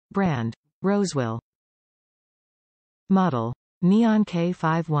Brand, Rosewill. Model, Neon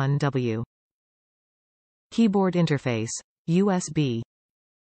K51W. Keyboard interface, USB.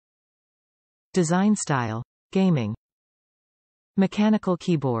 Design style, gaming. Mechanical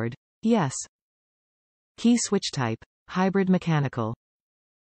keyboard, yes. Key switch type, hybrid mechanical.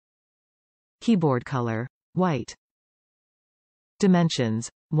 Keyboard color, white. Dimensions,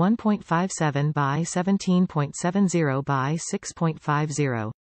 1.57 by 17.70 by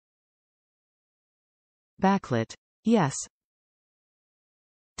 6.50. Backlit, yes.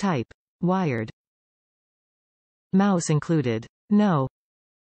 Type, wired. Mouse included, no.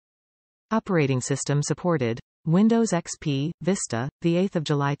 Operating system supported, Windows XP, Vista, 8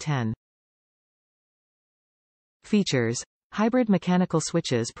 July 10. Features. Hybrid mechanical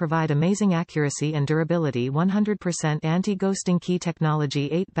switches provide amazing accuracy and durability. 100% anti-ghosting key technology.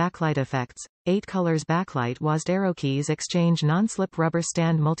 8 backlight effects, 8 colors. BacklightWasd arrow keys. exchangeNon-slip rubber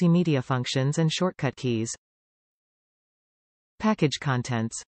stand. Multimedia functions and shortcut keys. Package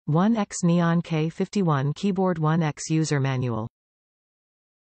contents. 1x Neon K51 keyboard. 1x user manual.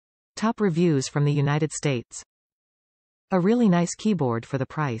 Top reviews from the United States. A really nice keyboard for the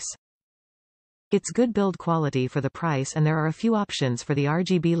price. It's good build quality for the price, and there are a few options for the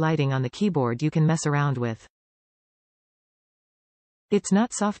RGB lighting on the keyboard you can mess around with. It's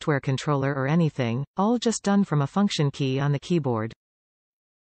not software controller or anything, all just done from a function key on the keyboard.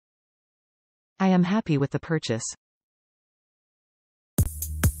 I am happy with the purchase.